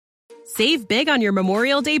Save big on your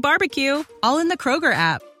Memorial Day barbecue, all in the Kroger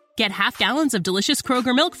app. Get half gallons of delicious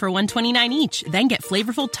Kroger milk for $1.29 each. Then get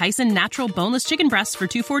flavorful Tyson natural boneless chicken breasts for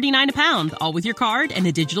 $2.49 a pound, all with your card and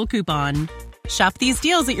a digital coupon. Shop these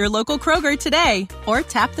deals at your local Kroger today, or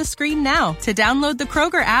tap the screen now to download the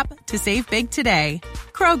Kroger app to save big today.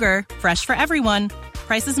 Kroger, fresh for everyone.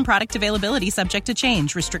 Prices and product availability subject to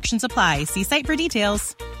change. Restrictions apply. See site for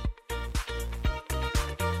details.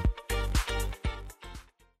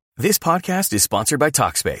 This podcast is sponsored by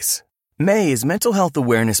Talkspace. May is Mental Health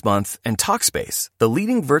Awareness Month, and Talkspace, the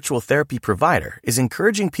leading virtual therapy provider, is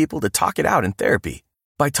encouraging people to talk it out in therapy.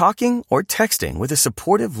 By talking or texting with a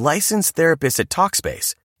supportive, licensed therapist at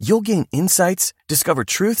Talkspace, you'll gain insights, discover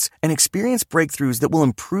truths, and experience breakthroughs that will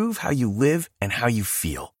improve how you live and how you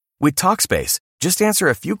feel. With Talkspace, just answer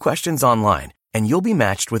a few questions online, and you'll be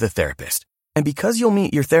matched with a therapist. And because you'll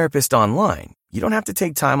meet your therapist online, you don't have to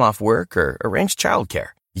take time off work or arrange childcare.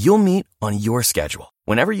 You'll meet on your schedule,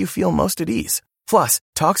 whenever you feel most at ease. Plus,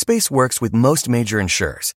 Talkspace works with most major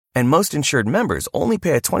insurers, and most insured members only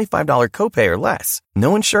pay a $25 copay or less.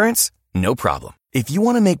 No insurance? No problem. If you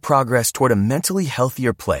want to make progress toward a mentally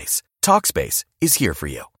healthier place, Talkspace is here for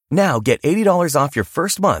you. Now get $80 off your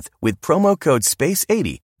first month with promo code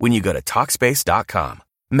SPACE80 when you go to Talkspace.com.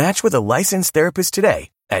 Match with a licensed therapist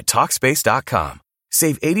today at Talkspace.com.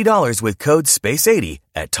 Save $80 with code SPACE80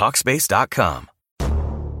 at Talkspace.com.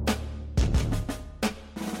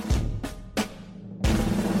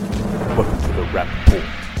 Welcome to the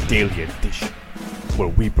Rappaport Daily Edition, where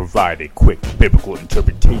we provide a quick biblical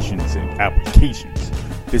interpretations and applications.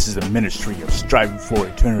 This is a ministry of striving for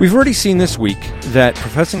eternity. We've already seen this week that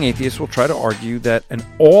professing atheists will try to argue that an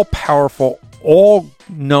all-powerful,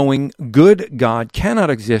 all-knowing, good God cannot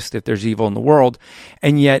exist if there's evil in the world,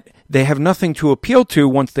 and yet they have nothing to appeal to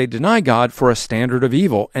once they deny God for a standard of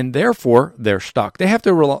evil, and therefore they're stuck. They have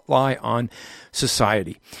to rely on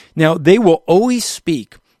society. Now, they will always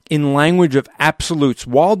speak in language of absolutes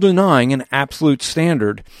while denying an absolute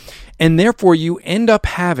standard, and therefore you end up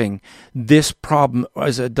having this problem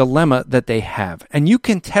as a dilemma that they have. And you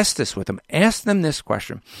can test this with them. Ask them this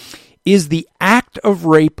question: is the act of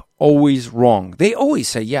rape always wrong? They always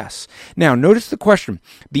say yes. Now, notice the question: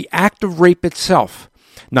 the act of rape itself,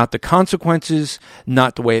 not the consequences,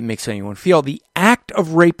 not the way it makes anyone feel. The act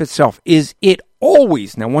of rape itself, is it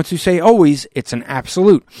always, now once you say always, it's an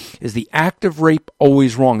absolute. Is the act of rape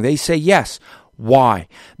always wrong? They say yes. Why?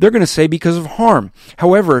 They're going to say because of harm.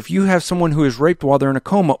 However, if you have someone who is raped while they're in a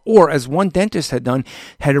coma, or as one dentist had done,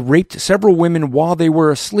 had raped several women while they were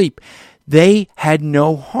asleep, they had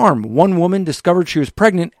no harm. One woman discovered she was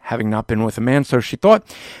pregnant, having not been with a man, so she thought,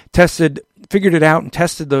 figured it out and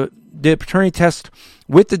tested the paternity test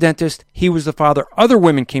with the dentist. He was the father. Other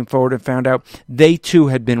women came forward and found out they too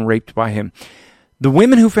had been raped by him. The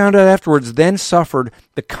women who found out afterwards then suffered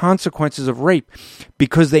the consequences of rape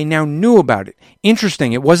because they now knew about it.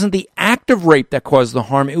 Interesting, it wasn't the act of rape that caused the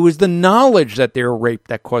harm, it was the knowledge that they were raped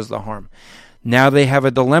that caused the harm. Now they have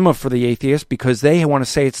a dilemma for the atheists because they want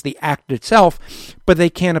to say it's the act itself, but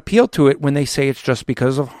they can't appeal to it when they say it's just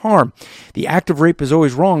because of harm. The act of rape is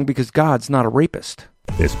always wrong because God's not a rapist.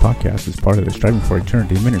 This podcast is part of the Striving for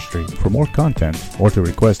Eternity ministry. For more content, or to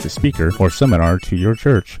request a speaker or seminar to your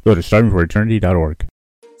church, go to strivingforeternity.org.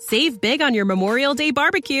 Save big on your Memorial Day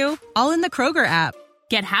barbecue, all in the Kroger app.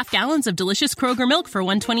 Get half gallons of delicious Kroger milk for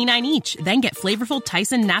 $1.29 each. Then get flavorful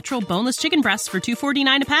Tyson natural boneless chicken breasts for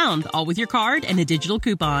 $2.49 a pound, all with your card and a digital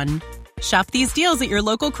coupon. Shop these deals at your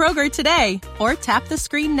local Kroger today, or tap the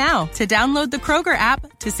screen now to download the Kroger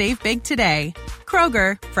app to save big today.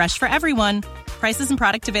 Kroger, fresh for everyone. Prices and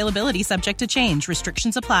product availability subject to change.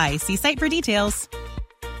 Restrictions apply. See site for details.